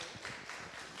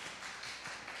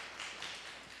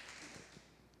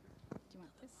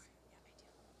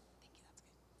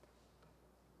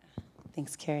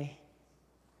Thanks, Carrie.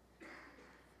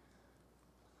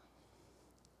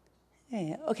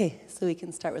 Okay, so we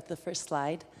can start with the first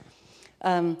slide.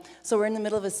 So we're in the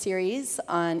middle of a series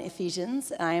on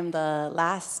Ephesians. I am the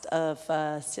last of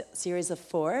a series of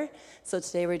 4. So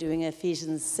today we're doing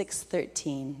Ephesians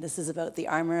 6:13. This is about the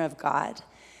armor of God.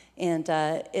 And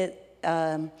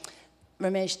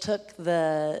Ramesh took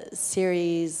the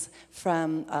series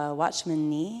from Watchman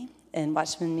Nee. And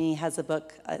Watchman Nee has a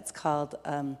book, it's called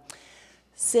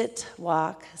Sit,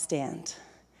 Walk, Stand.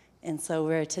 And so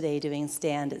we're today doing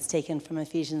Stand. It's taken from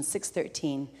Ephesians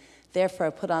 6:13. Therefore,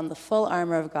 put on the full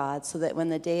armor of God so that when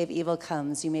the day of evil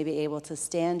comes, you may be able to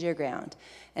stand your ground.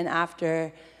 And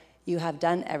after you have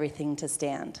done everything, to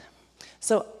stand.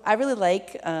 So I really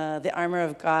like the armor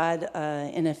of God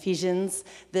in Ephesians,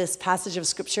 this passage of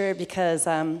Scripture, because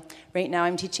right now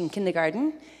I'm teaching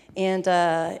kindergarten. And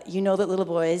you know that little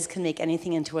boys can make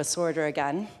anything into a sword or a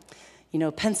gun. You know,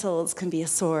 pencils can be a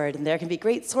sword, and there can be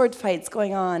great sword fights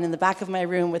going on in the back of my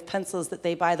room with pencils that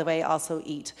they, by the way, also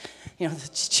eat. You know, the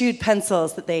chewed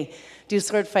pencils that they do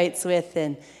sword fights with,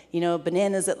 and, you know,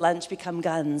 bananas at lunch become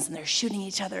guns, and they're shooting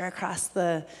each other across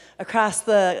the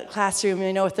classroom,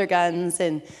 you know, with their guns.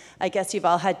 And I guess you've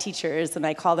all had teachers, and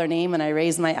I call their name, and I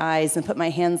raise my eyes and put my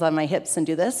hands on my hips and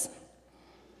do this.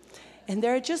 And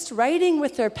they're just writing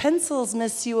with their pencils,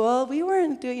 Miss Ewell. We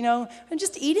weren't doing, you know, I'm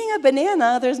just eating a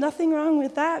banana. There's nothing wrong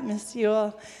with that, Miss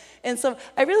Ewell. And so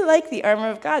I really like the armor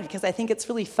of God because I think it's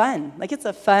really fun. Like, it's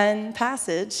a fun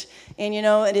passage. And, you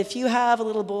know, and if you have a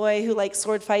little boy who likes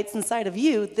sword fights inside of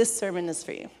you, this sermon is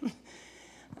for you.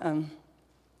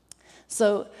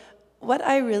 So what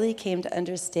I really came to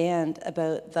understand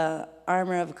about the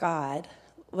armor of God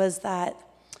was that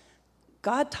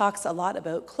God talks a lot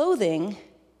about clothing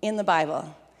in the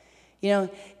Bible. You know,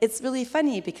 it's really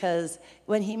funny because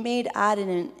when he made Adam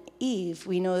and Eve,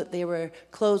 we know that they were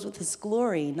clothed with his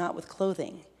glory, not with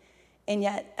clothing. And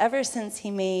yet, ever since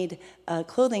he made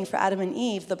clothing for Adam and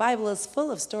Eve, the Bible is full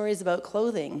of stories about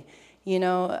clothing. You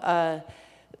know,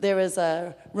 there was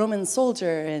a Roman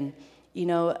soldier, and, you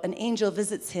know, an angel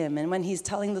visits him, and when he's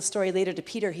telling the story later to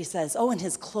Peter, he says, oh, and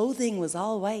his clothing was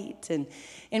all white. And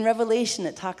in Revelation,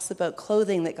 it talks about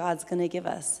clothing that God's going to give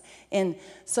us. And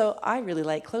so I really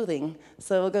like clothing.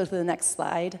 So we'll go to the next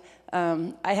slide.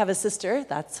 I have a sister.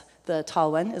 That's the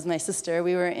tall one, is my sister.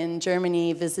 We were in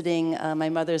Germany visiting my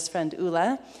mother's friend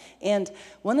Ulla. And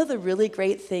one of the really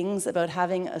great things about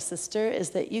having a sister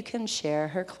is that you can share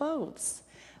her clothes,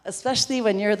 especially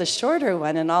when you're the shorter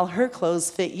one and all her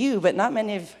clothes fit you, but not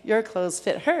many of your clothes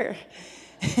fit her.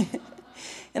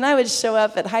 And I would show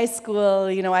up at high school,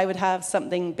 you know, I would have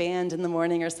something band in the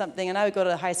morning or something, and I would go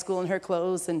to high school in her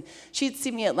clothes, and she'd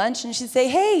see me at lunch, and she'd say,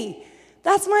 hey,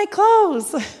 that's my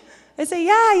clothes. I'd say,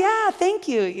 yeah, thank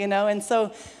you, you know. And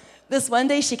so this one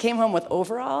day she came home with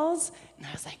overalls, and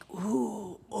I was like,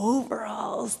 ooh,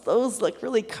 overalls, those look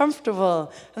really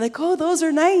comfortable. I'm like, oh, those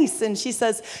are nice. And she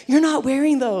says, you're not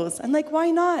wearing those. I'm like,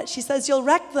 why not? She says, you'll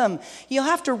wreck them. You'll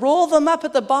have to roll them up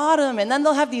at the bottom, and then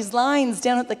they'll have these lines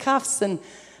down at the cuffs. And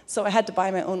so I had to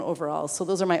buy my own overalls. So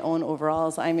those are my own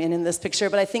overalls I'm in this picture.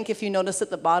 But I think if you notice at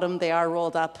the bottom, they are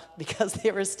rolled up because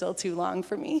they were still too long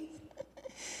for me.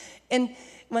 And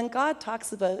when God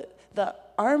talks about the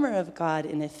armor of God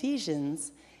in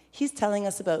Ephesians, he's telling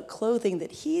us about clothing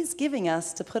that he's giving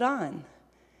us to put on.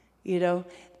 You know,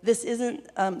 this isn't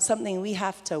something we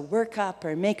have to work up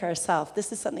or make ourselves.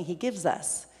 This is something he gives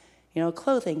us, you know,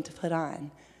 clothing to put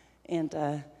on.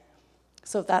 And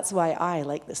so that's why I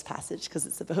like this passage, because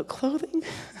it's about clothing.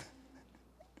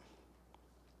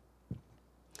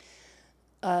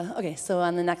 Okay, so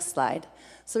on the next slide.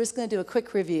 So we're just going to do a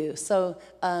quick review. So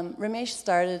Ramesh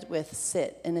started with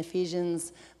sit in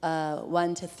Ephesians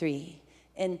 1-3.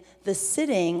 And the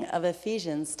sitting of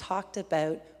Ephesians talked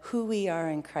about who we are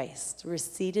in Christ. We're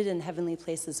seated in heavenly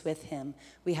places with him.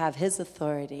 We have his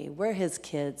authority. We're his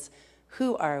kids.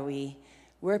 Who are we?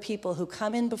 We're people who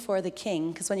come in before the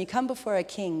king, because when you come before a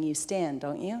king, you stand,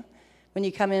 don't you? When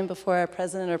you come in before a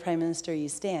president or prime minister, you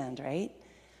stand, right?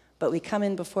 But we come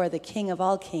in before the king of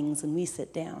all kings, and we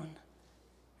sit down,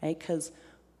 right? Because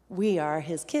we are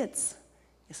his kids.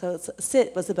 So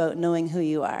sit was about knowing who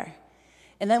you are.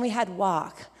 And then we had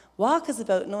walk. Walk is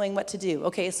about knowing what to do.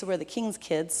 Okay, so we're the king's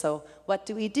kids, so what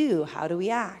do we do? How do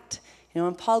we act? You know,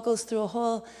 and Paul goes through a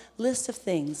whole list of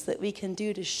things that we can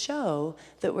do to show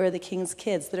that we're the king's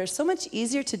kids that are so much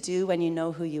easier to do when you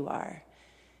know who you are.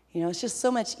 You know, it's just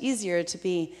so much easier to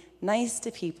be nice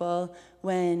to people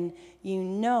when you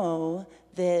know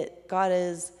that God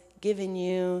has given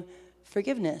you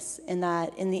forgiveness and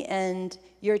that in the end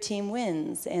your team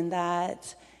wins and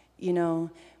that, you know,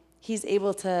 he's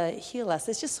able to heal us.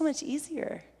 It's just so much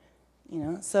easier,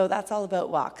 So that's all about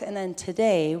walk. And then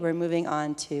today we're moving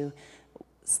on to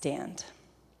stand.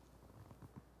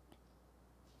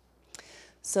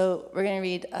 So we're going to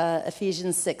read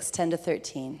Ephesians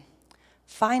 6:10-13.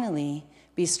 Finally,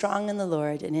 be strong in the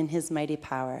Lord and in his mighty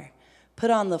power.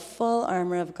 Put on the full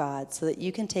armor of God so that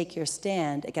you can take your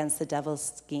stand against the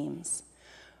devil's schemes.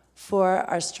 For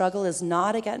our struggle is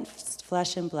not against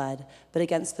flesh and blood, but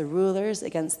against the rulers,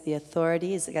 against the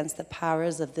authorities, against the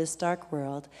powers of this dark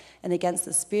world, and against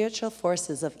the spiritual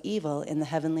forces of evil in the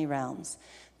heavenly realms.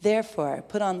 Therefore,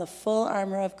 put on the full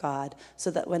armor of God, so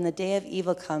that when the day of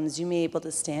evil comes, you may be able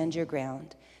to stand your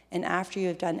ground, and after you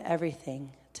have done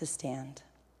everything, to stand.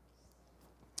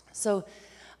 So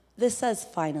this says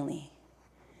finally.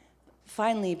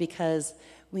 Finally, because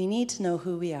we need to know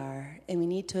who we are, and we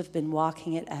need to have been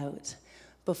walking it out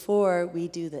before we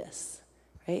do this,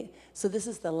 right? So this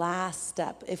is the last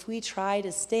step. If we try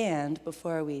to stand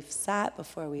before we've sat,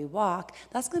 before we walk,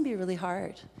 that's going to be really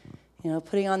hard.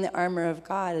 Putting on the armor of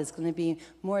God is going to be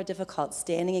more difficult.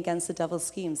 Standing against the devil's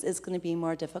schemes is going to be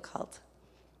more difficult.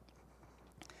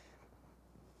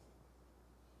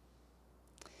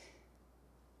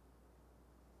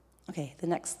 Okay, the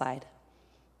next slide.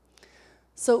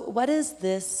 So what is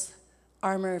this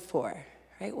armor for,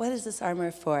 right? What is this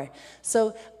armor for?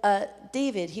 So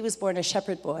David, he was born a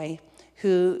shepherd boy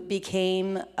who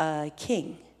became a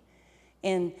king.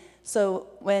 And so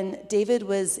when David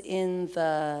was in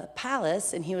the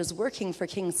palace and he was working for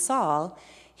King Saul,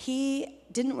 he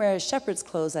didn't wear his shepherd's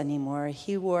clothes anymore.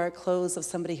 He wore clothes of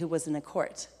somebody who was in a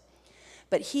court.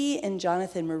 But he and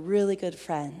Jonathan were really good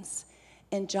friends.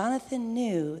 And Jonathan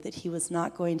knew that he was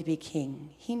not going to be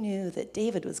king. He knew that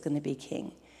David was going to be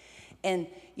king. And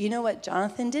you know what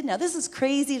Jonathan did? Now, this is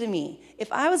crazy to me. If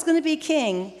I was going to be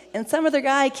king and some other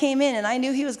guy came in and I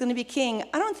knew he was going to be king,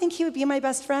 I don't think he would be my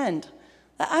best friend.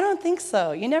 I don't think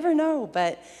so. You never know.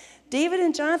 But David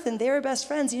and Jonathan, they were best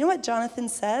friends. You know what Jonathan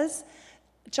says?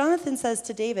 Jonathan says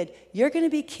to David, you're going to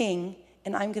be king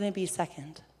and I'm going to be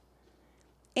second.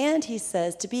 And he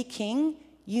says, to be king,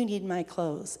 you need my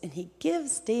clothes. And he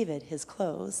gives David his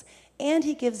clothes, and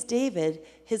he gives David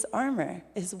his armor,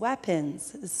 his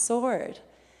weapons, his sword.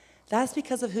 That's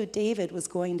because of who David was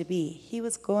going to be. He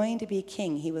was going to be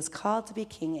king. He was called to be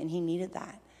king, and he needed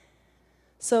that.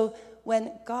 So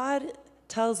when God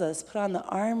tells us, put on the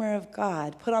armor of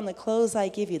God, put on the clothes I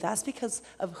give you, that's because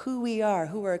of who we are,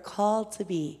 who we're called to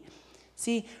be.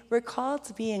 See, we're called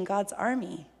to be in God's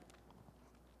army.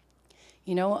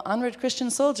 Onward Christian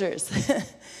soldiers.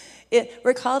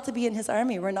 We're called to be in his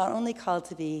army. We're not only called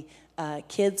to be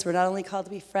kids, we're not only called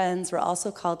to be friends, we're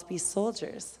also called to be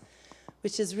soldiers,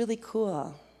 which is really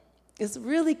cool. It's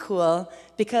really cool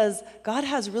because God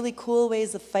has really cool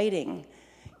ways of fighting.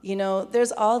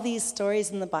 There's all these stories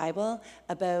in the Bible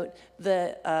about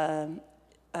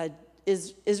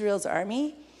Israel's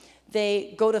army.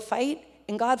 They go to fight,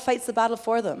 and God fights the battle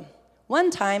for them.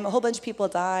 One time, a whole bunch of people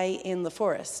die in the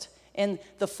forest. And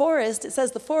the forest, it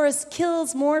says the forest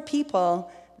kills more people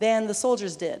than the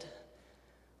soldiers did.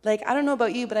 I don't know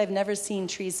about you, but I've never seen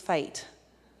trees fight.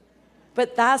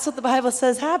 But that's what the Bible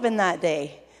says happened that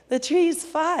day. The trees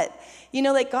fought.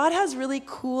 God has really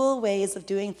cool ways of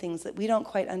doing things that we don't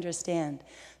quite understand.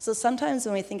 So sometimes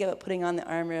when we think about putting on the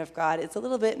armor of God, it's a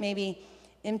little bit maybe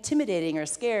intimidating or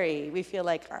scary. We feel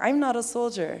like, I'm not a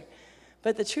soldier.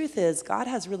 But the truth is, God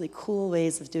has really cool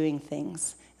ways of doing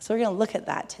things. So we're going to look at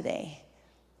that today.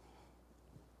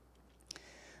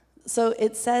 So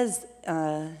it says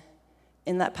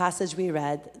in that passage we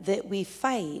read that we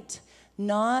fight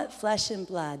not flesh and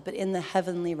blood, but in the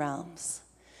heavenly realms.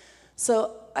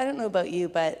 So I don't know about you,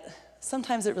 but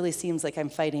sometimes it really seems like I'm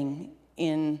fighting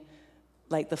in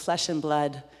the flesh and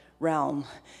blood realm.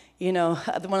 One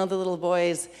of the little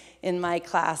boys in my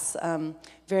class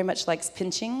very much likes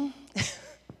pinching.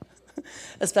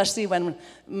 Especially when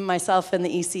myself and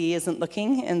the EC isn't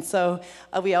looking. And so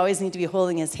we always need to be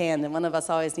holding his hand, and one of us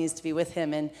always needs to be with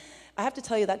him. And I have to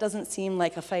tell you, that doesn't seem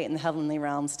like a fight in the heavenly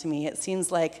realms to me. It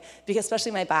seems like, because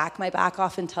especially my back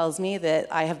often tells me that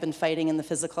I have been fighting in the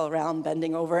physical realm,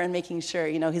 bending over and making sure,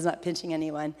 he's not pinching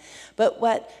anyone. But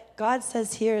what God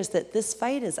says here is that this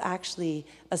fight is actually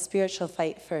a spiritual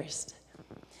fight first.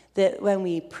 That when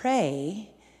we pray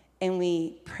and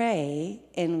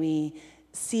we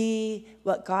see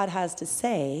what God has to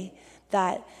say,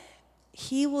 that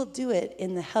he will do it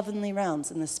in the heavenly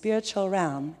realms, in the spiritual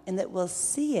realm, and that we'll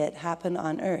see it happen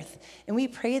on earth. And we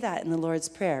pray that in the Lord's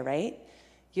Prayer, right?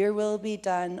 Your will be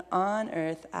done on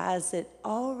earth as it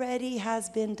already has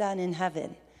been done in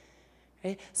heaven,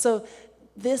 right? So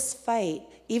this fight,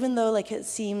 even though like it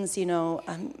seems,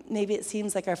 maybe it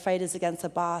seems like our fight is against a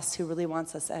boss who really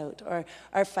wants us out, or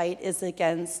our fight is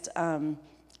against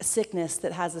sickness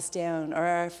that has us down, or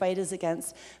our fight is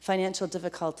against financial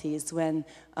difficulties when,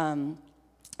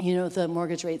 the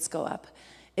mortgage rates go up.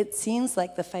 It seems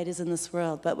like the fight is in this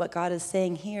world, but what God is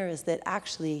saying here is that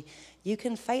actually you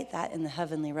can fight that in the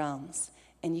heavenly realms,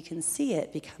 and you can see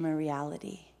it become a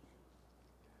reality.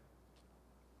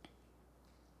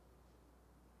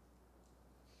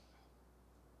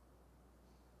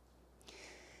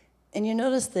 And you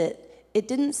notice that it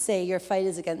didn't say your fight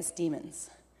is against demons.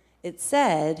 It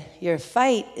said your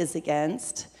fight is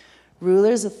against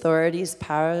rulers, authorities,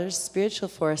 powers, spiritual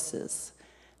forces.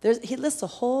 He lists a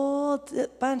whole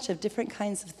bunch of different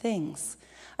kinds of things.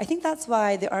 I think that's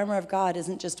why the armor of God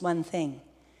isn't just one thing.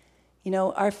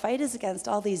 Our fight is against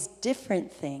all these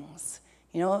different things.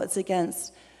 It's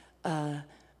against, what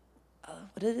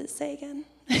did it say again?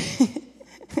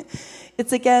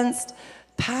 It's against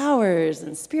powers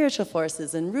and spiritual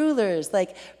forces and rulers.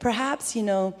 Like perhaps,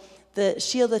 the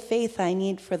shield of faith I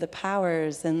need for the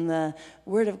powers and the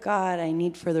word of God I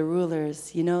need for the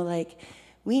rulers.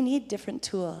 We need different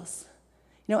tools.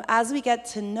 As we get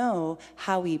to know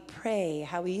how we pray,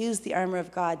 how we use the armor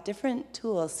of God, different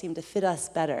tools seem to fit us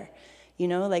better.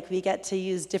 We get to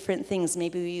use different things.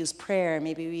 Maybe we use prayer,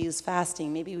 maybe we use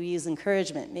fasting, maybe we use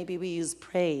encouragement, maybe we use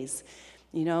praise,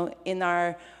 in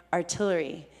our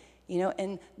artillery.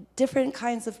 And different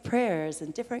kinds of prayers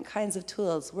and different kinds of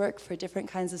tools work for different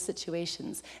kinds of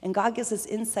situations. And God gives us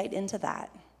insight into that.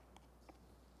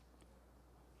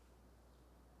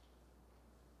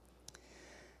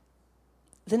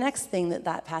 The next thing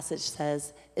that passage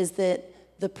says is that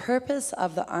the purpose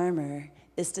of the armor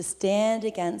is to stand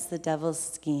against the devil's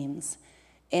schemes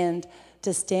and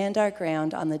to stand our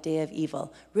ground on the day of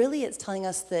evil. Really, it's telling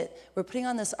us that we're putting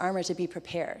on this armor to be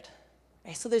prepared.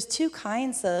 Right? So there's two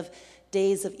kinds of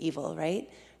days of evil, right?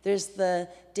 There's the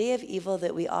day of evil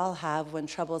that we all have when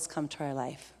troubles come to our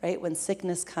life, right? When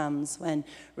sickness comes, when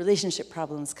relationship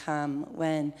problems come,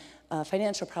 when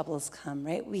financial problems come,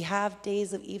 right? We have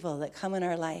days of evil that come in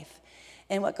our life.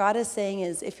 And what God is saying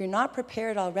is, if you're not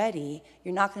prepared already,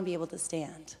 you're not going to be able to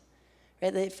stand.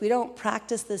 Right? That if we don't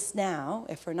practice this now,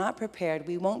 if we're not prepared,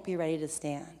 we won't be ready to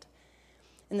stand.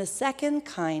 And the second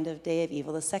kind of day of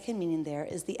evil, the second meaning there,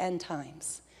 is the end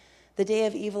times. The day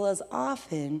of evil is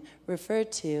often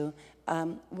referred to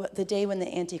the day when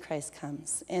the Antichrist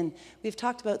comes. And we've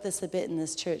talked about this a bit in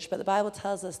this church, but the Bible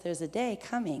tells us there's a day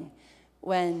coming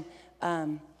when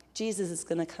Jesus is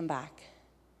going to come back.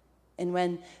 And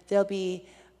when there'll be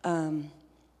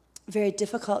very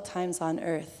difficult times on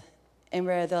earth, and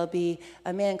where there'll be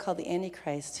a man called the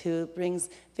Antichrist who brings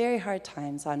very hard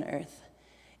times on earth.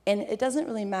 And it doesn't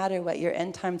really matter what your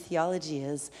end-time theology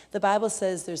is. The Bible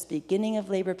says there's beginning of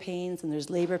labor pains and there's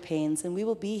labor pains, and we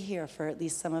will be here for at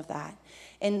least some of that.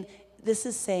 And this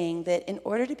is saying that in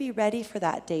order to be ready for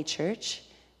that day, church,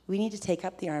 we need to take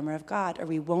up the armor of God, or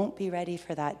we won't be ready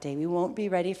for that day. We won't be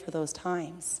ready for those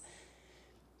times.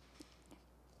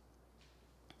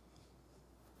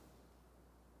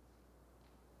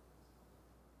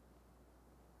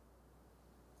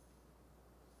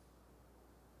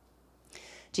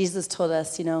 Jesus told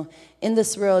us, in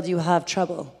this world you will have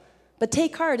trouble, but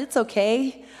take heart, it's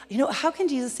okay. How can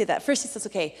Jesus say that? First he says,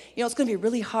 okay, it's going to be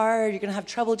really hard. You're going to have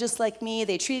trouble just like me.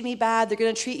 They treated me bad. They're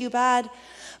going to treat you bad.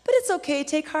 But it's okay,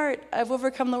 take heart. I've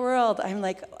overcome the world. I'm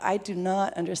like, I do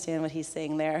not understand what he's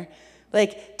saying there.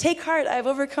 Like, take heart, I've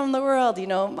overcome the world.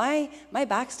 My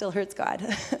back still hurts, God.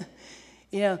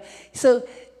 So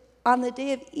on the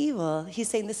day of evil, he's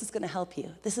saying this is going to help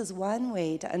you. This is one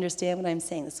way to understand what I'm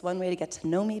saying. This is one way to get to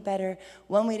know me better.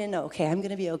 One way to know, okay, I'm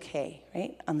going to be okay,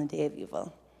 right, on the day of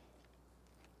evil.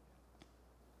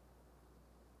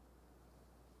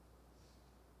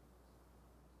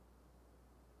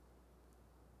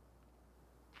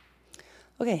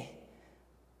 Okay,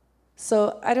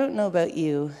 so I don't know about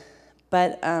you,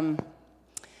 but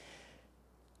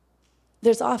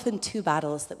there's often two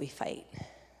battles that we fight.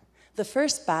 The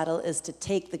first battle is to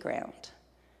take the ground,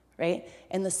 right?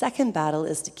 And the second battle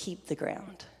is to keep the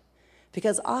ground.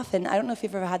 Because often, I don't know if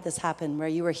you've ever had this happen, where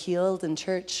you were healed in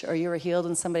church or you were healed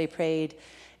when somebody prayed,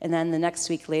 and then the next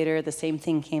week later, the same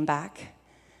thing came back.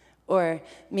 Or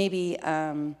maybe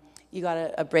you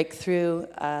got a breakthrough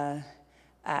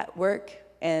at work,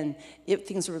 and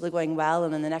things were really going well,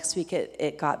 and then the next week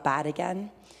it got bad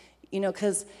again.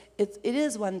 Because it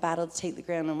is one battle to take the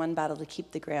ground and one battle to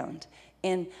keep the ground.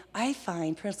 And I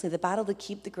find, personally, the battle to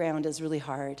keep the ground is really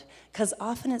hard because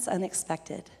often it's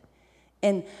unexpected.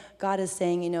 And God is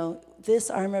saying, this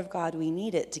armor of God, we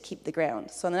need it to keep the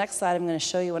ground. So on the next slide, I'm going to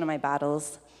show you one of my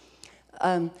battles.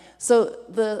 So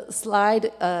the slide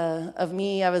of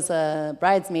me, I was a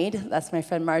bridesmaid. That's my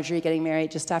friend Marjorie getting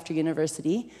married just after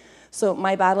university. So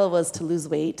my battle was to lose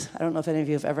weight. I don't know if any of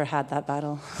you have ever had that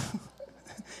battle.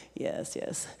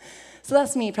 Yes. So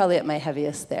that's me probably at my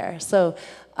heaviest there. So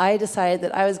I decided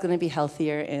that I was going to be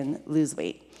healthier and lose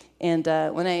weight. And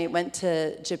when I went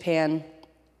to Japan,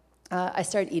 I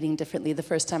started eating differently. The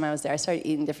first time I was there, I started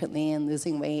eating differently and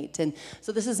losing weight. And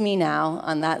so this is me now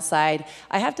on that side.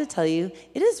 I have to tell you,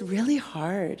 it is really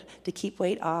hard to keep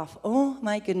weight off. Oh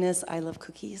my goodness, I love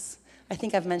cookies. I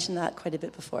think I've mentioned that quite a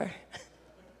bit before.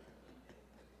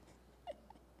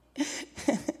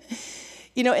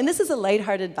 And this is a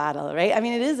lighthearted battle, right? I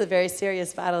mean, it is a very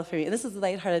serious battle for me. This is a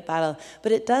lighthearted battle,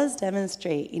 but it does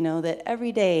demonstrate, that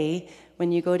every day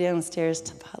when you go downstairs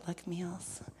to potluck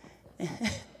meals,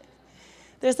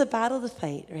 there's a battle to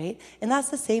fight, right? And that's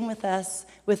the same with us,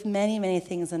 with many, many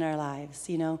things in our lives.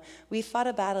 We fought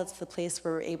a battle to the place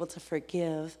where we're able to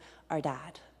forgive our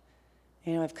dad.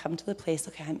 I've come to the place,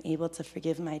 okay, I'm able to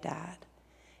forgive my dad.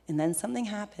 And then something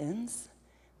happens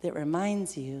that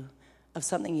reminds you of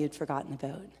something you'd forgotten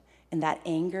about. And that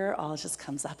anger all just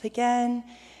comes up again.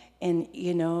 And,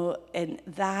 and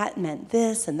that meant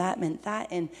this and that meant that.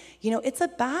 And, it's a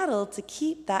battle to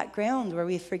keep that ground where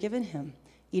we've forgiven him,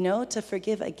 to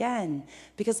forgive again.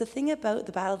 Because the thing about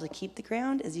the battle to keep the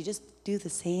ground is you just do the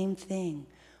same thing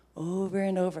over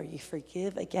and over. You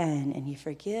forgive again, and you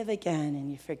forgive again, and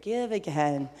you forgive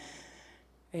again.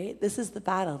 Right? This is the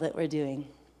battle that we're doing.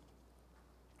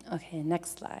 Okay,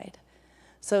 next slide.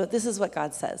 So this is what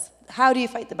God says. How do you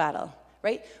fight the battle,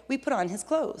 right? We put on his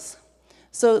clothes.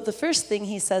 So the first thing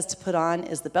he says to put on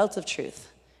is the belt of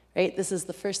truth, right? This is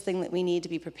the first thing that we need to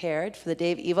be prepared for the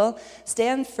day of evil.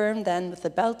 Stand firm then with the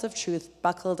belt of truth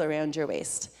buckled around your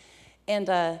waist.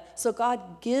 And so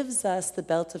God gives us the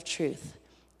belt of truth,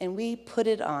 and we put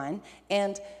it on.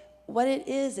 And what it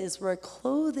is we're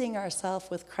clothing ourselves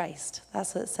with Christ.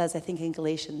 That's what it says, I think, in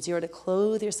Galatians. You are to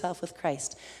clothe yourself with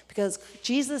Christ. Because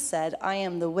Jesus said, I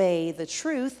am the way, the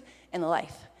truth, and the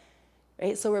life.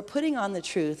 Right? So we're putting on the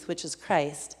truth, which is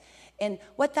Christ. And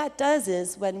what that does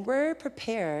is, when we're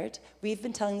prepared, we've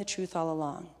been telling the truth all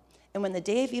along. And when the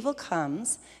day of evil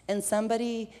comes, and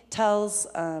somebody tells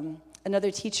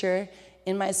another teacher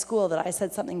in my school that I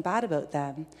said something bad about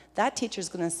them, that teacher's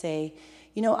going to say,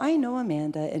 I know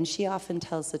Amanda, and she often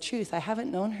tells the truth. I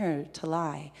haven't known her to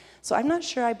lie. So I'm not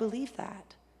sure I believe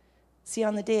that. See,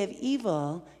 on the day of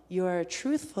evil, your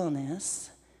truthfulness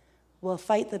will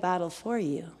fight the battle for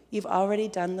you. You've already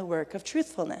done the work of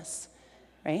truthfulness,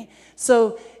 right?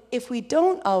 So if we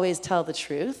don't always tell the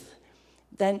truth,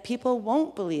 then people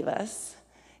won't believe us.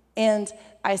 And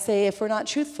I say, if we're not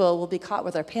truthful, we'll be caught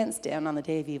with our pants down on the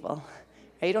day of evil.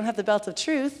 Right? You don't have the belt of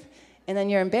truth, and then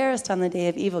you're embarrassed on the day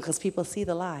of evil because people see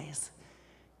the lies.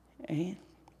 Right?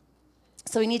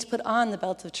 So we need to put on the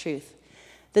belt of truth.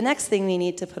 The next thing we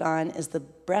need to put on is the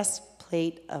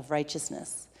breastplate of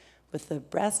righteousness, with the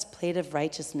breastplate of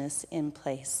righteousness in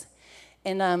place.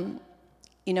 And,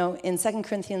 in 2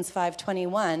 Corinthians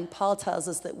 5:21, Paul tells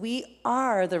us that we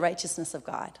are the righteousness of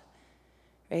God.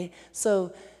 Right?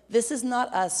 So this is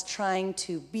not us trying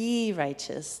to be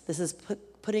righteous. This is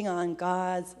putting on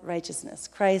God's righteousness,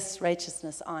 Christ's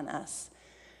righteousness on us,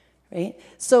 right?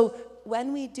 So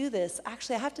when we do this,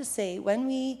 actually I have to say, when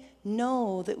we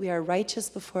know that we are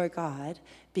righteous before God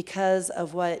because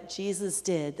of what Jesus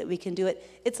did, that we can do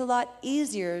it, it's a lot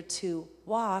easier to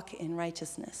walk in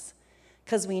righteousness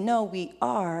because we know we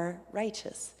are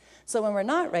righteous. So when we're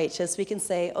not righteous, we can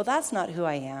say, oh, that's not who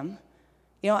I am.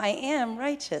 I am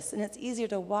righteous, and it's easier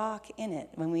to walk in it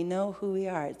when we know who we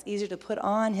are. It's easier to put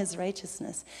on his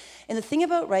righteousness. And the thing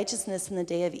about righteousness in the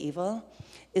day of evil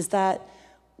is that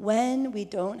when we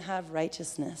don't have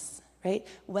righteousness, right,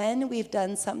 when we've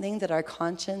done something that our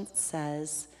conscience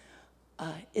says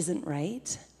isn't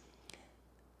right,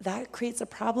 that creates a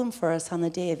problem for us on the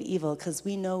day of evil because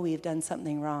we know we've done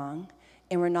something wrong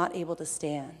and we're not able to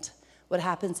stand. What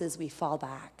happens is we fall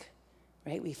back.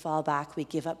 Right? We fall back, we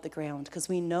give up the ground because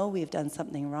we know we've done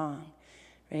something wrong,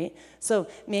 right? So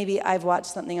maybe I've watched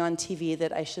something on TV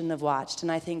that I shouldn't have watched,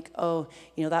 and I think, oh,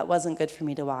 that wasn't good for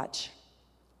me to watch.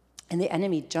 And the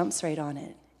enemy jumps right on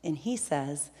it, and he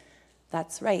says,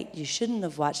 that's right, you shouldn't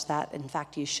have watched that. In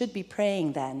fact, you should be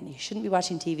praying then. You shouldn't be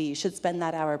watching TV. You should spend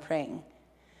that hour praying.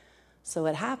 So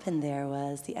what happened there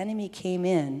was the enemy came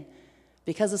in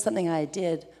because of something I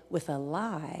did with a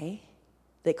lie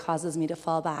that causes me to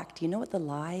fall back. Do you know what the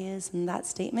lie is in that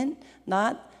statement?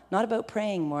 Not not about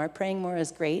praying more. Praying more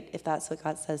is great if that's what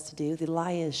God says to do. The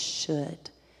lie is should.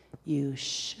 You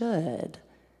should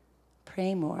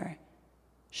pray more.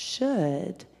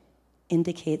 Should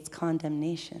indicates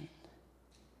condemnation.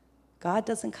 God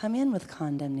doesn't come in with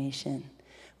condemnation.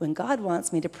 When God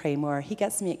wants me to pray more, he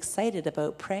gets me excited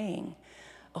about praying.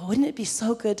 Oh, wouldn't it be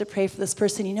so good to pray for this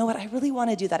person? You know what? I really want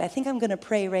to do that. I think I'm going to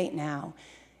pray right now.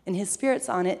 And his Spirit's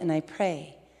on it, and I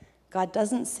pray. God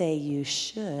doesn't say you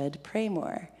should pray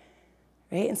more,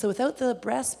 right? And so without the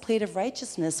breastplate of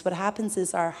righteousness, what happens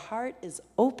is our heart is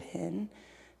open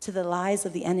to the lies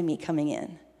of the enemy coming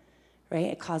in, right?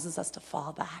 It causes us to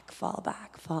fall back, fall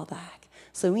back, fall back.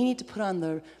 So we need to put on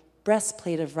the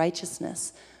breastplate of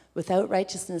righteousness. Without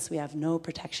righteousness, we have no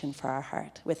protection for our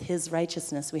heart. With his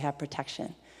righteousness, we have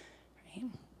protection, right?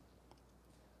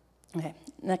 Okay,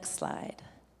 next slide.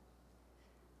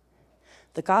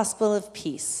 The gospel of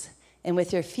peace, and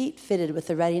with your feet fitted with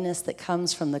the readiness that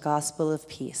comes from the gospel of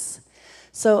peace.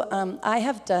 So I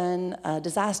have done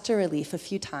disaster relief a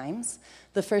few times.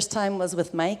 The first time was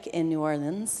with Mike in New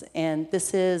Orleans, and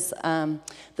this is,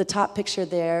 the top picture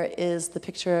there is the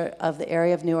picture of the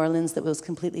area of New Orleans that was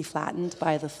completely flattened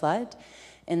by the flood.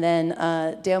 And then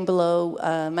down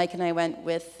below, Mike and I went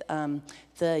with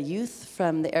the youth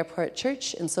from the airport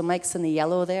church, and so Mike's in the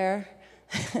yellow there,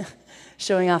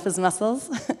 showing off his muscles.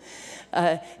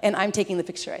 And I'm taking the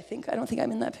picture, I think. I don't think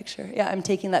I'm in that picture. Yeah, I'm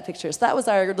taking that picture. So that was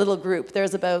our little group. There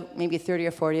was about maybe 30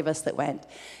 or 40 of us that went.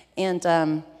 And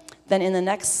then in the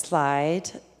next slide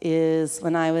is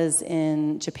when I was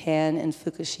in Japan, in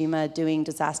Fukushima, doing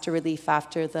disaster relief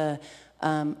after the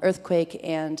earthquake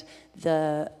and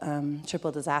the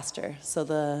triple disaster. So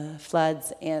the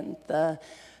floods and the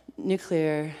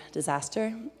nuclear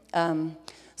disaster.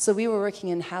 So we were working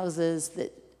in houses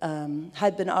that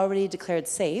had been already declared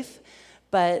safe,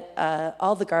 but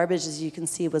all the garbage, as you can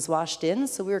see, was washed in,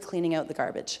 so we were cleaning out the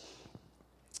garbage.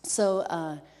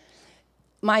 So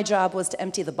my job was to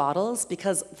empty the bottles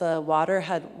because the water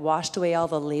had washed away all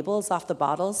the labels off the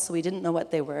bottles, so we didn't know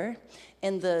what they were.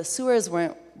 And the sewers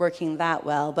weren't working that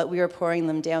well, but we were pouring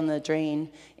them down the drain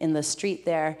in the street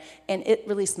there, and it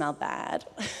really smelled bad.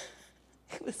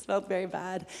 It smelled very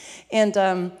bad. And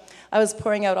I was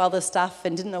pouring out all this stuff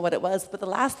and didn't know what it was, but the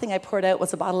last thing I poured out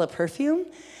was a bottle of perfume,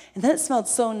 and then it smelled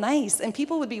so nice, and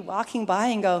people would be walking by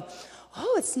and go,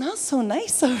 oh, it smells so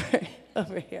nice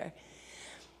over here.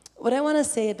 What I want to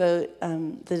say about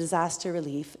the disaster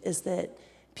relief is that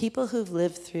people who've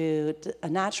lived through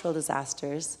natural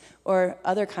disasters or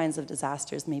other kinds of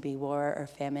disasters, maybe war or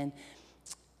famine,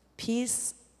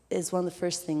 peace is one of the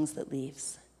first things that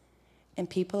leaves. And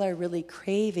people are really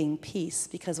craving peace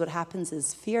because what happens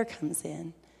is fear comes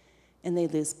in and they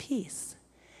lose peace.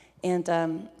 And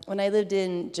when I lived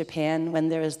in Japan, when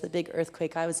there was the big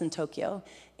earthquake, I was in Tokyo,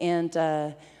 and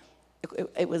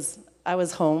I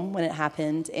was home when it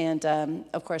happened, and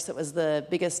of course it was the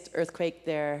biggest earthquake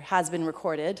there has been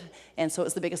recorded, and so it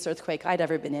was the biggest earthquake I'd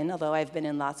ever been in, although I've been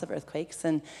in lots of earthquakes.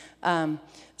 And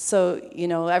so, you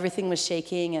know, everything was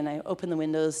shaking, and I opened the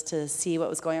windows to see what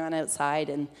was going on outside,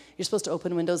 and you're supposed to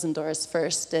open windows and doors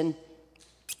first. And,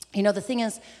 you know, the thing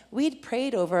is, we'd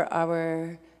prayed over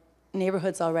our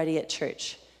neighborhoods already at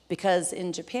church, because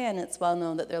in Japan it's well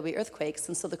known that there'll be earthquakes,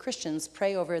 and so the Christians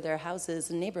pray over their houses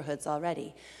and neighborhoods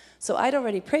already. So I'd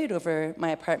already prayed over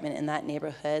my apartment in that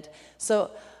neighborhood.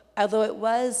 So although it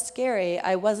was scary,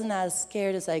 I wasn't as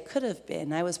scared as I could have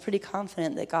been. I was pretty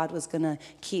confident that God was going to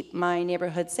keep my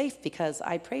neighborhood safe because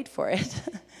I prayed for it.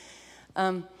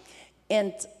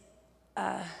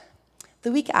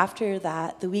 The weeks after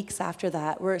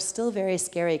that were still very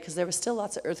scary because there were still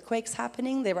lots of earthquakes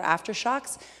happening. They were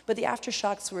aftershocks, but the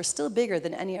aftershocks were still bigger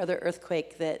than any other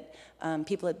earthquake that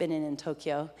people had been in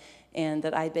Tokyo and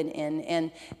that I'd been in.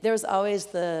 And there was always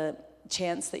the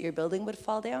chance that your building would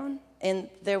fall down. And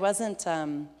there wasn't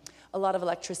a lot of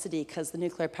electricity because the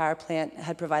nuclear power plant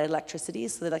had provided electricity,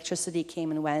 so the electricity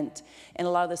came and went, and a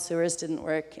lot of the sewers didn't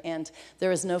work, and there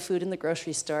was no food in the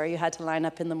grocery store. You had to line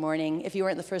up in the morning. If you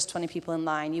weren't the first 20 people in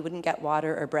line, you wouldn't get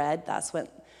water or bread. That's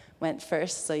what went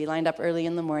first, so you lined up early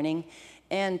in the morning.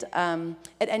 And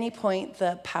at any point,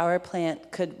 the power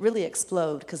plant could really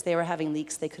explode because they were having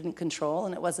leaks they couldn't control,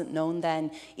 and it wasn't known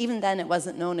then. Even then, it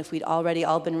wasn't known if we'd already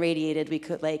all been radiated.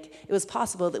 It was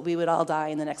possible that we would all die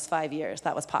in the next 5 years.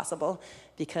 That was possible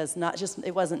because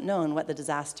it wasn't known what the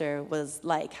disaster was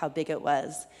like, how big it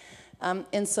was.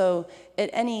 And so at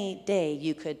any day,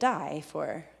 you could die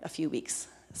for a few weeks.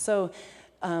 So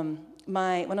one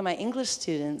of my English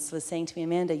students was saying to me,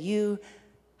 Amanda, you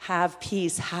have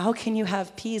peace. How can you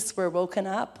have peace? We're woken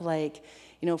up 4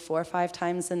 or 5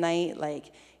 times a night.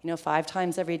 5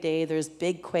 times every day, there's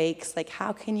big quakes. Like,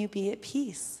 how can you be at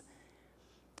peace?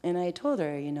 And I told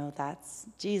her, that's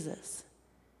Jesus.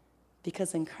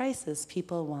 Because in crisis,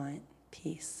 people want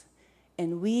peace.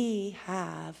 And we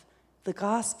have the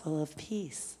gospel of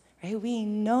peace, right? We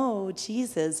know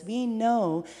Jesus. We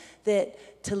know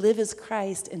that to live is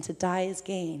Christ and to die is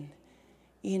gain.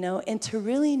 And to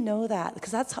really know that,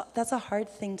 because that's a hard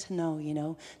thing to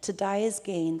know, to die is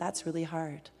gain, that's really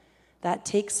hard. That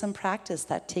takes some practice,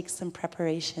 that takes some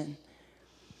preparation.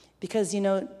 Because,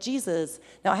 Jesus,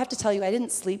 now I have to tell you, I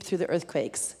didn't sleep through the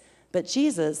earthquakes, but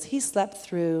Jesus, he slept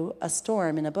through a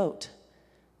storm in a boat.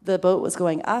 The boat was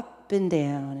going up and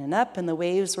down and up, and the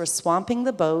waves were swamping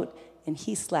the boat, and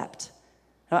he slept.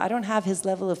 Now, I don't have his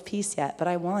level of peace yet, but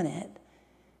I want it.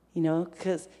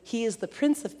 Because he is the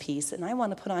Prince of Peace, and I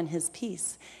want to put on his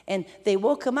peace. And they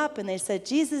woke him up, and they said,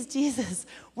 Jesus, Jesus,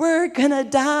 we're going to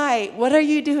die. What are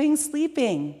you doing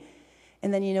sleeping?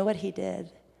 And then you know what he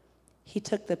did? He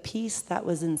took the peace that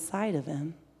was inside of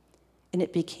him, and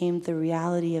it became the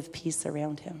reality of peace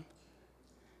around him.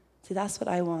 See, that's what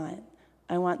I want.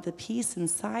 I want the peace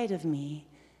inside of me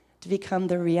to become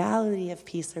the reality of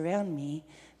peace around me,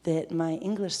 that my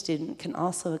English student can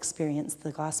also experience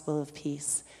the gospel of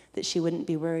peace, that she wouldn't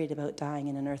be worried about dying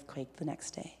in an earthquake the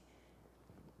next day.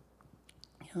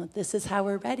 This is how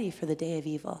we're ready for the day of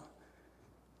evil.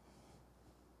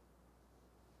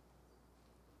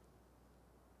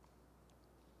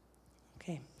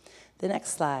 Okay, the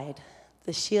next slide,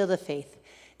 the shield of faith.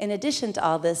 In addition to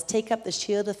all this, take up the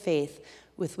shield of faith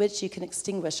with which you can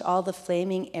extinguish all the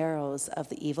flaming arrows of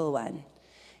the evil one.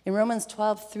 In Romans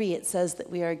 12:3, it says that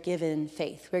we are given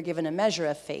faith. We're given a measure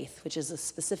of faith, which is a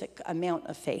specific amount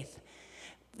of faith.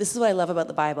 This is what I love about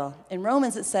the Bible. In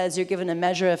Romans, it says you're given a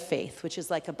measure of faith, which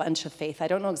is like a bunch of faith. I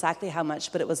don't know exactly how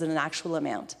much, but it was an actual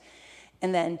amount.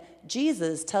 And then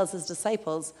Jesus tells his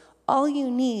disciples, all you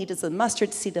need is a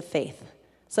mustard seed of faith.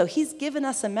 So he's given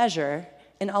us a measure,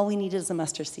 and all we need is a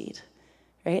mustard seed,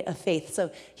 right, of faith.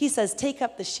 So he says, take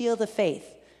up the shield of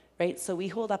faith, right? So we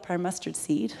hold up our mustard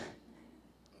seed.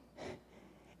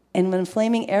 And when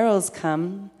flaming arrows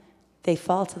come, they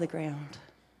fall to the ground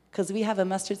because we have a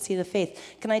mustard seed of faith.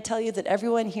 Can I tell you that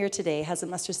everyone here today has a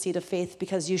mustard seed of faith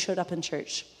because you showed up in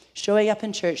church? Showing up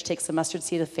in church takes a mustard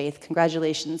seed of faith.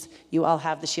 Congratulations, you all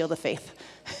have the shield of faith.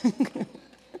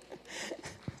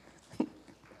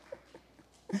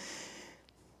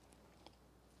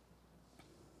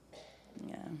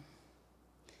 Yeah.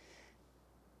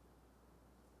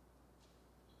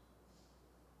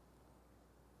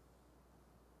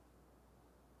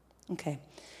 Okay.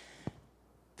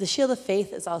 The shield of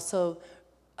faith is also,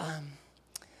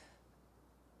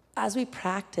 as we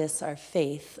practice our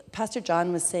faith, Pastor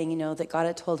John was saying, that God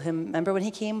had told him, remember when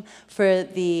he came for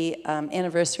the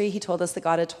anniversary, he told us that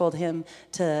God had told him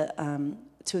to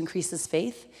increase his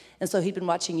faith. And so he'd been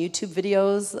watching YouTube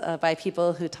videos by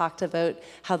people who talked about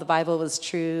how the Bible was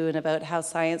true and about how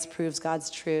science proves God's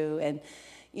true. And,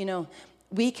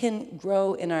 we can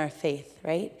grow in our faith,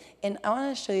 right? And I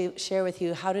want to share with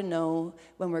you how to know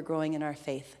when we're growing in our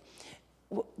faith.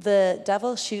 The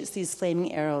devil shoots these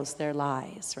flaming arrows, they're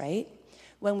lies, right?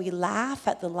 When we laugh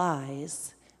at the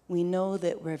lies, we know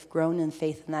that we've grown in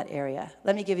faith in that area.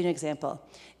 Let me give you an example.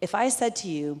 If I said to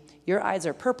you, your eyes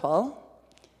are purple,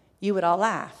 you would all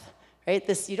laugh, right?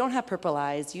 You don't have purple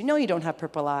eyes. You know you don't have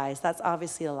purple eyes. That's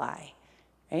obviously a lie,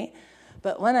 right?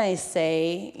 But when I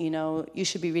say, you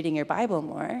should be reading your Bible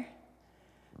more,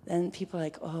 then people are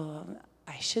like, oh,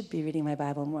 I should be reading my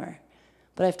Bible more.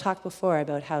 But I've talked before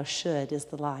about how should is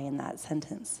the lie in that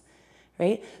sentence,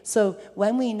 right? So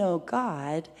when we know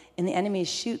God and the enemy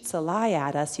shoots a lie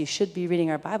at us, you should be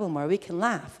reading our Bible more, we can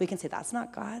laugh. We can say, that's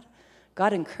not God.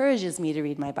 God encourages me to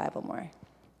read my Bible more.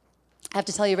 I have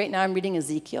to tell you right now I'm reading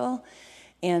Ezekiel,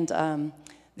 and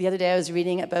the other day I was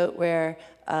reading about where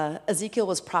Ezekiel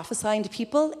was prophesying to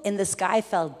people, and this guy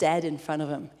fell dead in front of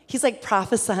him. He's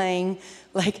prophesying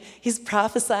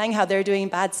how they're doing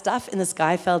bad stuff, and this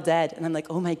guy fell dead. And I'm like,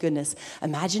 oh my goodness,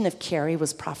 imagine if Carrie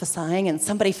was prophesying and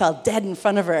somebody fell dead in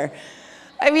front of her.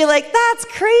 I'd be like, that's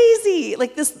crazy.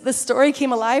 This story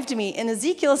came alive to me. And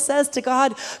Ezekiel says to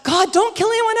God, God, don't kill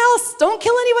anyone else. Don't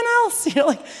kill anyone else.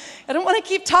 I don't want to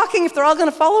keep talking if they're all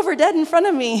going to fall over dead in front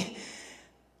of me.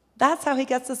 That's how he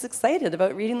gets us excited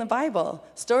about reading the Bible.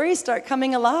 Stories start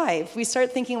coming alive. We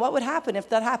start thinking, what would happen if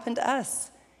that happened to us?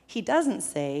 He doesn't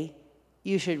say,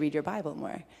 you should read your Bible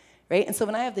more, right? And so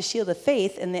when I have the shield of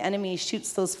faith and the enemy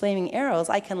shoots those flaming arrows,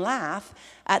 I can laugh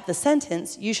at the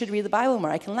sentence, you should read the Bible more.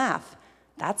 I can laugh.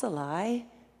 That's a lie.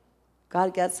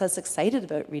 God gets us excited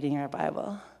about reading our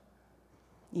Bible.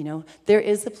 There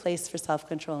is a place for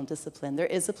self-control and discipline. There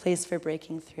is a place for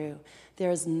breaking through.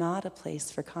 There is not a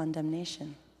place for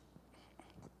condemnation.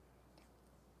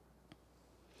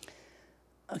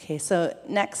 Okay, so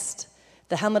next,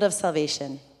 the helmet of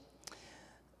salvation.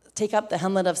 Take up the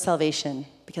helmet of salvation,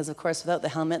 because of course, without the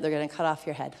helmet, they're going to cut off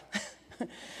your head.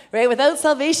 Right? Without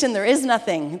salvation, there is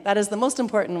nothing. That is the most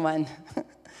important one.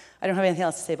 I don't have anything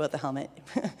else to say about the helmet.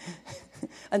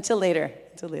 Until later.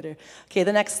 Okay,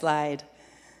 the next slide.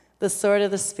 The sword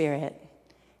of the Spirit.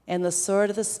 And the sword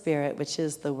of the Spirit, which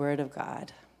is the Word of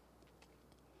God.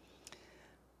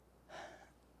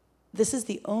 This is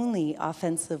the only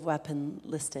offensive weapon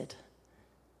listed.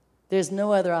 There's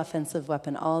no other offensive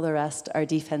weapon. All the rest are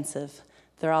defensive.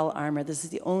 They're all armor. This is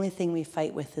the only thing we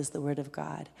fight with is the Word of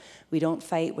God. We don't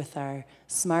fight with our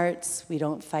smarts. We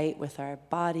don't fight with our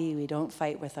body. We don't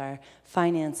fight with our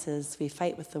finances. We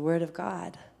fight with the Word of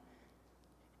God.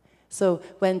 So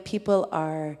when people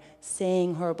are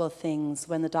saying horrible things,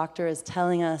 when the doctor is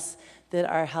telling us that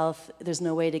our health, there's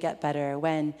no way to get better,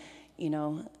 when,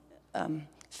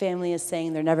 family is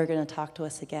saying they're never going to talk to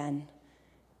us again,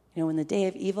 when the day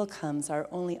of evil comes, our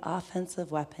only offensive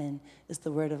weapon is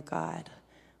the Word of God,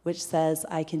 which says,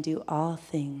 I can do all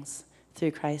things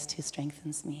through Christ who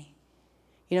strengthens me.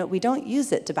 We don't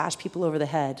use it to bash people over the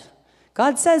head.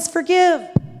 God says, forgive,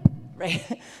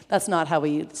 right? That's not how we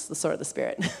use the sword of the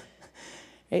Spirit.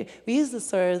 Right? We use the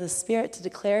sword of the Spirit to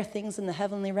declare things in the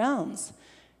heavenly realms,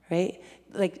 right?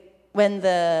 Like when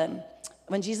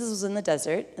Jesus was in the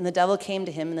desert and the devil came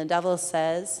to him and the devil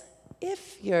says,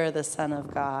 if you're the Son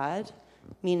of God,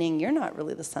 meaning you're not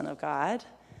really the Son of God,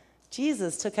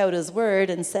 Jesus took out his word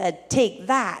and said, take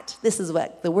that. This is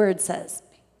what the word says,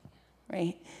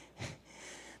 right?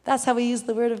 That's how we use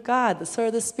the Word of God, the sword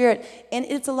of the Spirit. And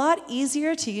it's a lot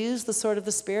easier to use the sword of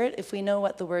the Spirit if we know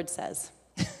what the word says.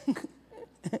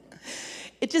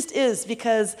 It just is,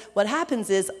 because what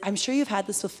happens is, I'm sure you've had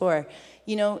this before,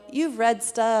 you've read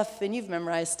stuff and you've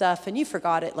memorized stuff and you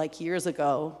forgot it like years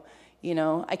ago.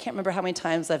 I can't remember how many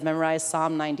times I've memorized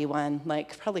Psalm 91,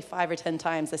 like probably 5 or 10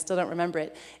 times. I still don't remember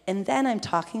it. And then I'm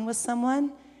talking with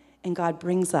someone and God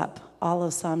brings up all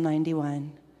of Psalm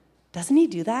 91. Doesn't he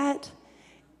do that?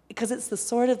 Because it's the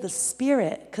sword of the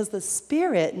Spirit, because the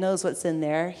Spirit knows what's in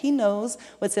there. He knows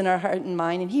what's in our heart and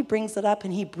mind, and he brings it up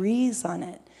and he breathes on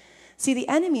it. See, the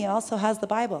enemy also has the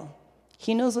Bible.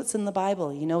 He knows what's in the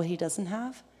Bible. You know what he doesn't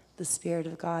have? The Spirit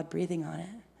of God breathing on it.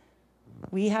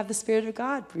 We have the Spirit of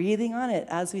God breathing on it.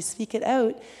 As we speak it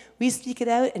out,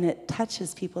 and it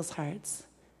touches people's hearts,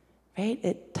 right?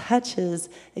 It touches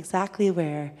exactly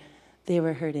where they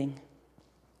were hurting.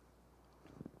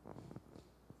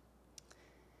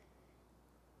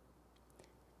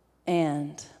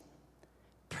 And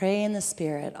pray in the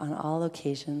Spirit on all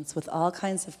occasions with all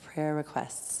kinds of prayer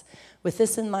requests. With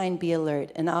this in mind, be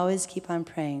alert and always keep on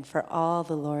praying for all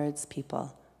the Lord's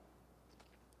people.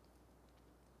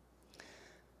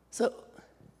 So,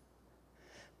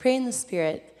 pray in the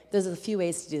Spirit, there's a few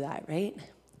ways to do that, right?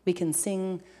 We can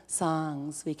sing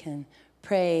songs, we can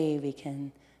pray, we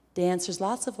can dance. There's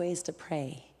lots of ways to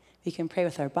pray. We can pray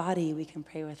with our body, we can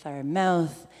pray with our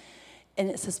mouth. And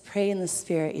it says pray in the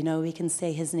Spirit. We can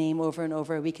say his name over and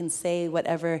over. We can say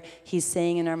whatever he's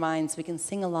saying in our minds. We can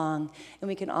sing along, and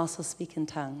we can also speak in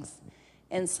tongues.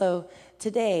 And so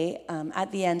today,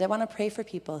 at the end, I want to pray for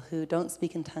people who don't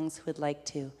speak in tongues who would like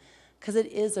to, because it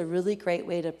is a really great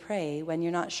way to pray when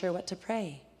you're not sure what to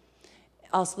pray.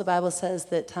 Also, the Bible says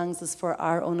that tongues is for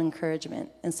our own encouragement.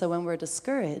 And so when we're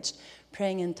discouraged,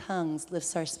 praying in tongues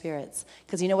lifts our spirits.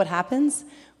 Because you know what happens?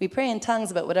 We pray in tongues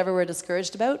about whatever we're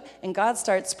discouraged about, and God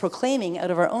starts proclaiming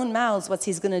out of our own mouths what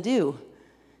he's going to do.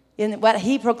 In what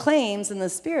he proclaims in the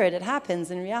Spirit, it happens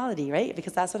in reality, right?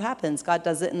 Because that's what happens. God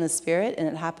does it in the Spirit, and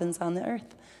it happens on the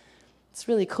earth. It's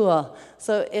really cool.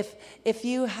 So if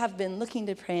you have been looking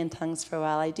to pray in tongues for a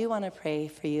while, I do want to pray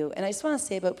for you. And I just want to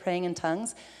say about praying in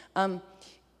tongues,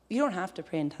 you don't have to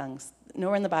pray in tongues.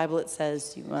 Nowhere in the Bible it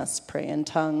says you must pray in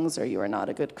tongues or you are not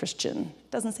a good Christian.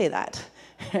 It doesn't say that.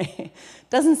 Right?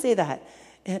 Doesn't say that.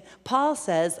 Paul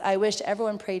says, I wish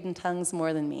everyone prayed in tongues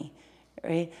more than me,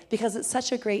 right? Because it's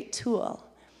such a great tool.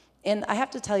 And I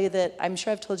have to tell you that, I'm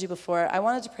sure I've told you before, I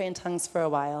wanted to pray in tongues for a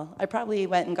while. I probably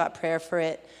went and got prayer for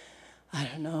it, I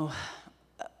don't know,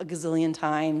 a gazillion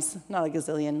times. Not a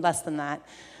gazillion, less than that.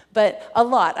 But a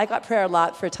lot. I got prayer a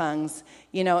lot for tongues,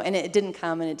 and it didn't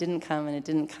come, and it didn't come, and it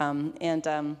didn't come.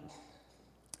 And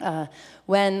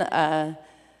when I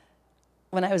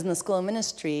was in the school of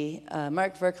ministry,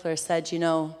 Mark Verkler said,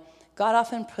 God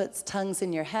often puts tongues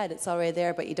in your head. It's already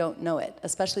there, but you don't know it,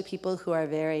 especially people who are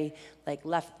very like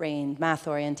left-brained,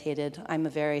 math-orientated. I'm a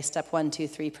very step 1, 2,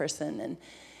 3 person. And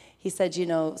he said,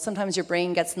 sometimes your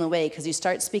brain gets in the way because you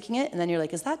start speaking it, and then you're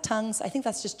like, is that tongues? I think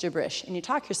that's just gibberish. And you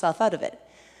talk yourself out of it.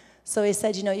 So he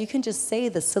said, you can just say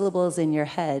the syllables in your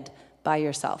head by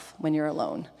yourself when you're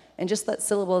alone, and just let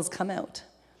syllables come out.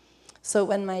 So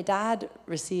when my dad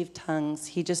received tongues,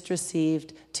 he just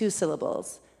received 2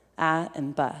 syllables, a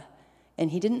and ba. And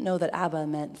he didn't know that Abba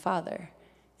meant father.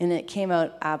 And it came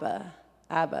out Abba,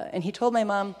 Abba. And he told my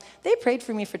mom, they prayed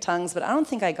for me for tongues, but I don't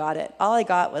think I got it. All I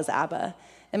got was Abba.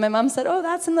 And my mom said, oh,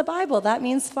 that's in the Bible. That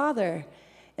means father.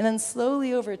 And then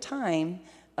slowly over time,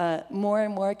 more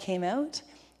and more came out.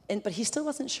 But he still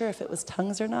wasn't sure if it was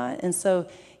tongues or not. And so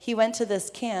he went to this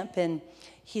camp, and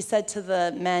he said to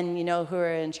the men, who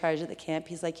were in charge of the camp,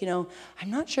 he's like, I'm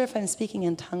not sure if I'm speaking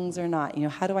in tongues or not.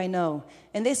 How do I know?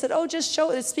 And they said, oh, just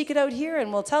speak it out here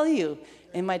and we'll tell you.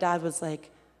 And my dad was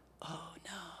like, oh,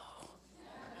 no.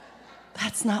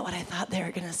 That's not what I thought they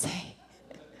were going to say.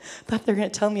 I thought they were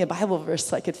going to tell me a Bible verse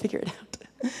so I could figure it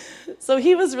out. So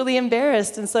he was really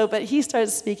embarrassed. But he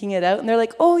started speaking it out, and they're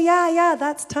like, oh, yeah,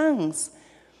 that's tongues.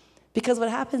 Because what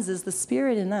happens is the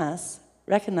Spirit in us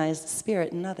recognizes the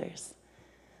Spirit in others.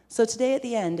 So today at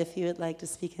the end, if you would like to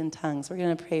speak in tongues, we're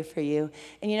going to pray for you.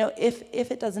 And if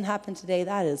it doesn't happen today,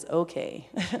 that is okay.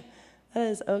 That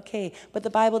is okay. But the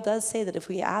Bible does say that if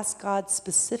we ask God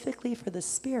specifically for the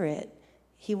Spirit,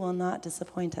 he will not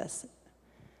disappoint us.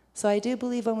 So I do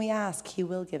believe when we ask, he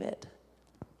will give it.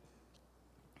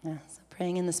 Yeah, so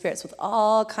praying in the Spirits with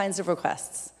all kinds of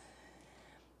requests.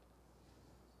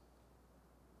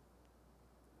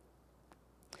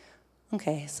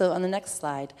 Okay, so on the next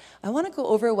slide, I want to go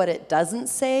over what it doesn't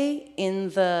say in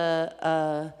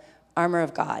the armor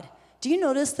of God. Do you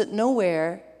notice that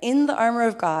nowhere in the armor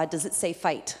of God does it say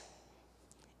fight?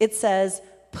 It says,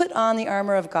 put on the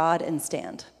armor of God and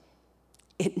stand.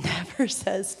 It never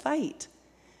says fight.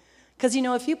 Because,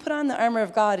 if you put on the armor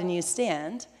of God and you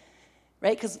stand,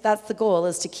 right, because that's the goal,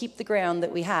 is to keep the ground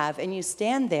that we have, and you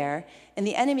stand there, and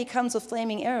the enemy comes with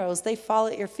flaming arrows, they fall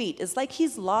at your feet. It's like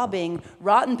he's lobbing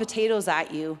rotten potatoes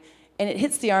at you, and it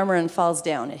hits the armor and falls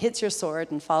down. It hits your sword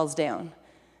and falls down.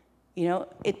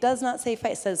 It does not say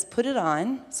fight. It says put it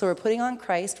on. So we're putting on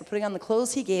Christ. We're putting on the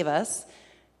clothes he gave us,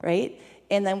 right?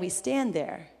 And then we stand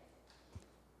there.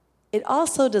 It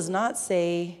also does not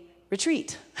say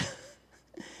retreat.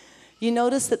 You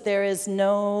notice that there is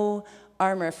no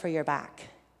armor for your back.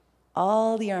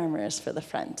 All the armor is for the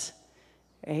front,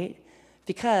 right?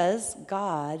 Because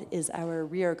God is our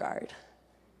rear guard,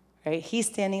 right? He's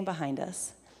standing behind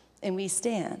us, and we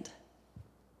stand,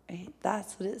 right?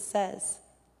 That's what it says.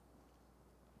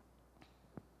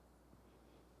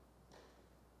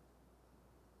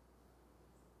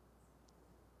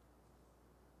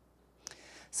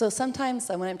 So sometimes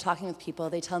when I'm talking with people,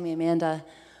 they tell me, Amanda,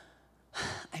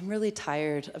 I'm really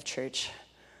tired of church.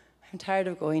 I'm tired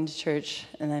of going to church,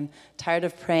 and I'm tired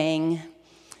of praying.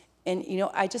 And,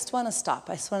 I just want to stop.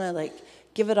 I just want to,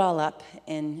 give it all up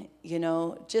and,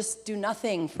 just do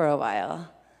nothing for a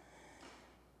while.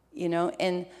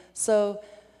 And so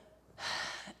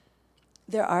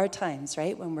there are times,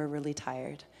 right, when we're really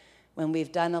tired, when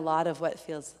we've done a lot of what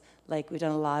feels like we've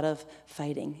done a lot of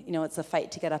fighting. It's a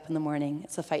fight to get up in the morning.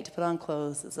 It's a fight to put on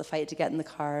clothes. It's a fight to get in the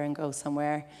car and go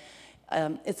somewhere.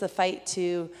 It's a fight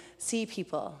to see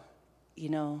people,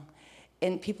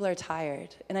 and people are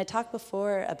tired. And I talked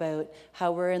before about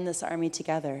how we're in this army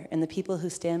together, and the people who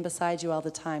stand beside you all the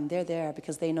time, they're there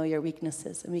because they know your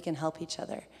weaknesses, and we can help each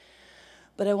other.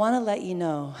 But I want to let you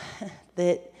know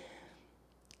that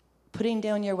putting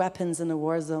down your weapons in a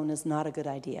war zone is not a good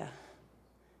idea.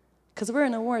 Because we're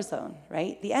in a war zone,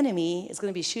 right? The enemy is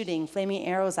going to be shooting flaming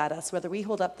arrows at us, whether we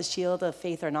hold up the shield of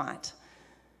faith or not.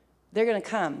 They're going to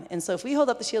come. And so if we hold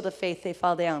up the shield of faith, they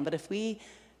fall down. But if we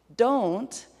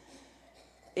don't,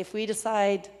 if we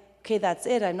decide, okay, that's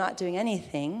it, I'm not doing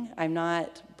anything, I'm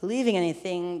not believing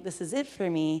anything, this is it for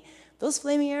me, those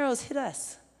flaming arrows hit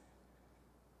us.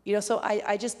 So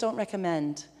I just don't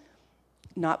recommend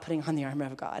not putting on the armor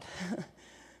of God,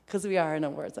 because we are in a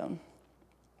war zone.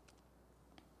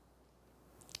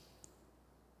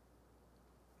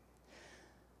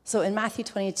 So in Matthew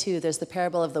 22, there's the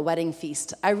parable of the wedding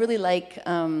feast. I really like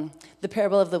the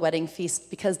parable of the wedding feast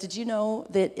because did you know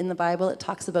that in the Bible it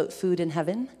talks about food in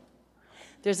heaven?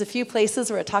 There's a few places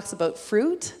where it talks about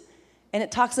fruit and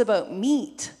it talks about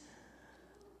meat.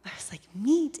 I was like,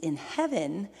 meat in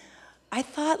heaven? I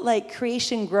thought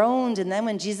creation groaned, and then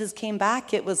when Jesus came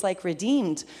back, it was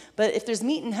redeemed. But if there's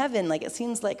meat in heaven, it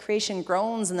seems like creation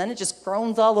groans, and then it just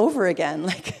groans all over again.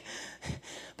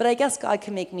 But But I guess God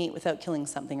can make meat without killing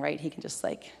something, right? He can just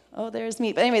like, oh, there's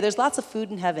meat. But anyway, there's lots of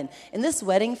food in heaven. And this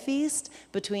wedding feast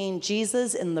between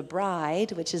Jesus and the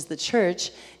bride, which is the church,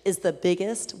 is the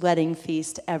biggest wedding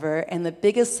feast ever and the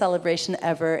biggest celebration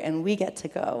ever, and we get to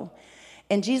go.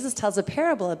 And Jesus tells a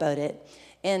parable about it.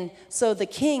 And so the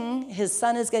king, his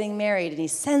son is getting married, and he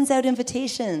sends out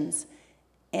invitations.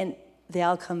 And they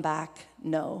all come back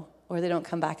no, or they don't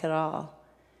come back at all.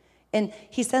 And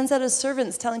he sends out his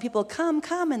servants telling people, come,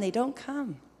 come, and they don't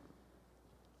come.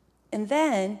 And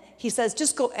then he says,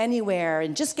 just go anywhere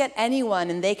and just get anyone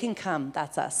and they can come.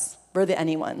 That's us. We're the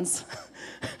anyones.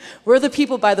 We're the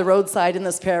people by the roadside in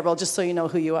this parable, just so you know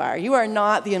who you are. You are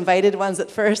not the invited ones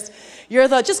at first. You're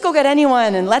the, just go get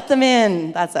anyone and let them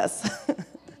in. That's us.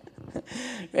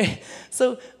 Right?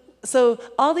 So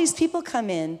all these people come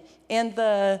in, and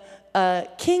the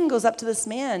king goes up to this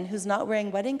man who's not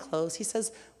wearing wedding clothes. He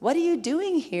says, what are you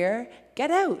doing here? Get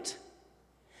out.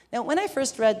 Now, when I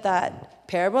first read that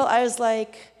parable, I was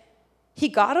like, he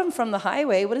got him from the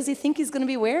highway. What does he think he's going to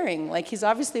be wearing? Like, he's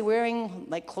obviously wearing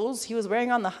like clothes he was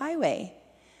wearing on the highway.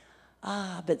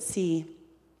 But see,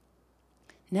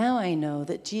 now I know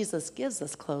that Jesus gives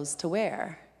us clothes to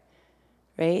wear,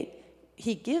 right?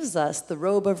 He gives us the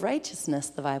robe of righteousness,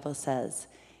 the Bible says.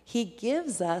 He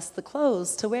gives us the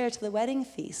clothes to wear to the wedding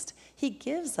feast. He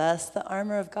gives us the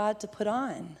armor of God to put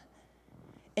on.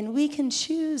 And we can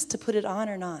choose to put it on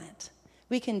or not.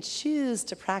 We can choose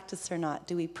to practice or not.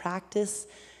 Do we practice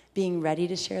being ready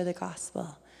to share the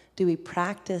gospel? Do we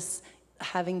practice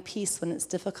having peace when it's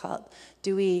difficult?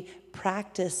 Do we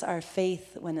practice our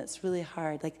faith when it's really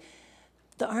hard? Like,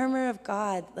 the armor of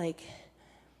God, like,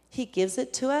 he gives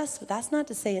it to us, but that's not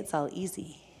to say it's all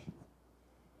easy.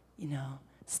 You know,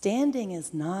 standing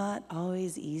is not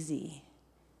always easy.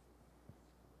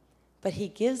 But he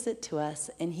gives it to us,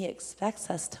 and he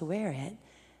expects us to wear it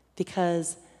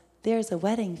because there's a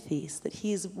wedding feast that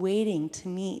he's waiting to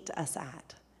meet us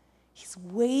at. He's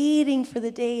waiting for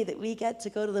the day that we get to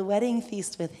go to the wedding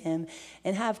feast with him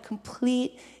and have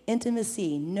complete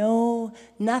intimacy.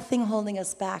 Nothing holding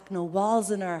us back, no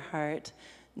walls in our heart,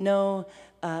 no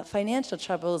financial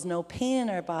troubles, no pain in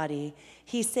our body.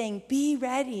 He's saying, be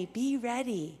ready, be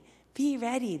ready, be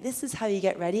ready. This is how you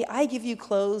get ready. I give you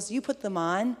clothes, you put them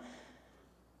on.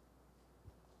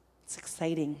 It's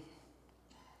exciting.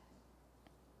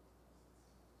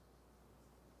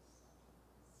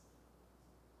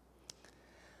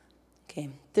 Okay,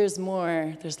 there's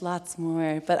lots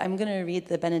more, but I'm going to read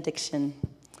the benediction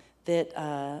that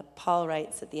Paul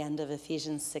writes at the end of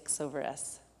Ephesians 6 over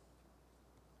us.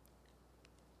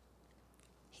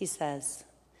 He says,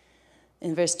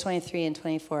 in verse 23 and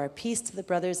 24, peace to the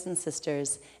brothers and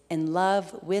sisters, and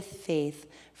love with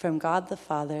faith from God the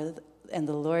Father and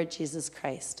the Lord Jesus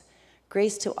Christ.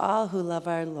 Grace to all who love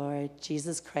our Lord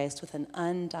Jesus Christ with an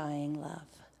undying love.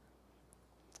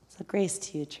 So grace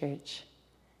to you, church,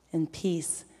 and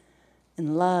peace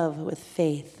and love with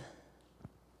faith.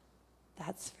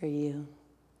 That's for you.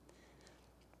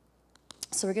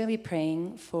 So we're going to be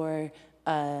praying for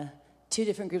two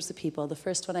different groups of people. The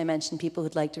first one I mentioned, people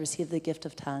who'd like to receive the gift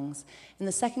of tongues. And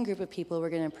the second group of people we're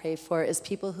going to pray for is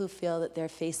people who feel that they're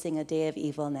facing a day of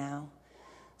evil now.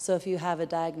 So if you have a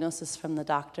diagnosis from the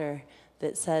doctor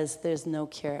that says there's no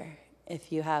cure,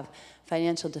 if you have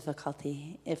financial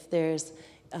difficulty, if there's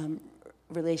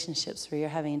relationships where you're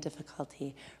having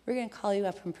difficulty, we're going to call you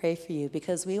up and pray for you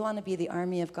because we want to be the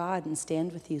army of God and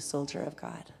stand with you, soldier of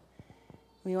God.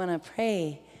 We want to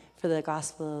pray for the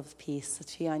gospel of peace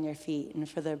to be on your feet and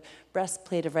for the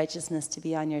breastplate of righteousness to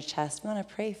be on your chest. We want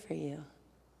to pray for you.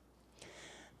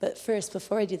 But first,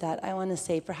 before I do that, I want to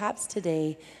say perhaps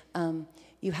today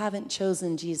you haven't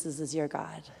chosen Jesus as your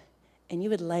God, and you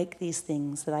would like these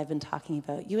things that I've been talking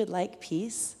about. You would like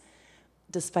peace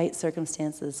despite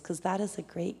circumstances, because that is a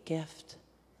great gift.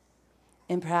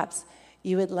 And perhaps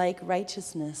you would like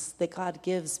righteousness that God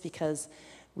gives because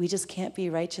we just can't be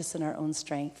righteous in our own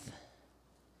strength.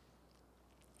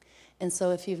 And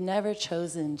so if you've never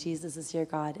chosen Jesus as your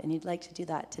God and you'd like to do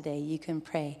that today, you can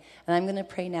pray. And I'm going to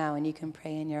pray now, and you can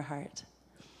pray in your heart.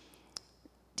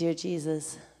 Dear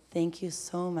Jesus, thank you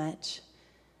so much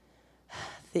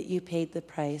that you paid the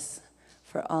price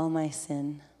for all my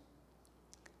sin.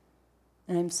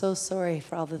 And I'm so sorry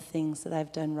for all the things that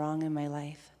I've done wrong in my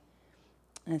life.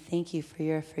 And I thank you for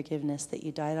your forgiveness, that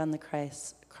you died on the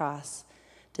cross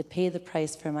to pay the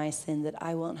price for my sin, that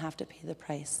I won't have to pay the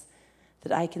price,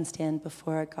 that I can stand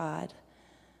before God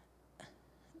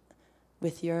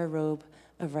with your robe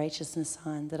of righteousness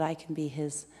on, that I can be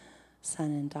his son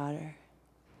and daughter.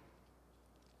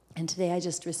 And today I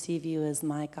just receive you as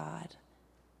my God.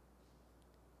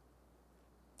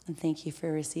 And thank you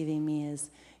for receiving me as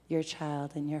your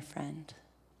child and your friend.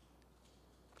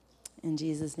 In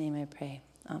Jesus' name I pray.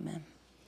 Amen.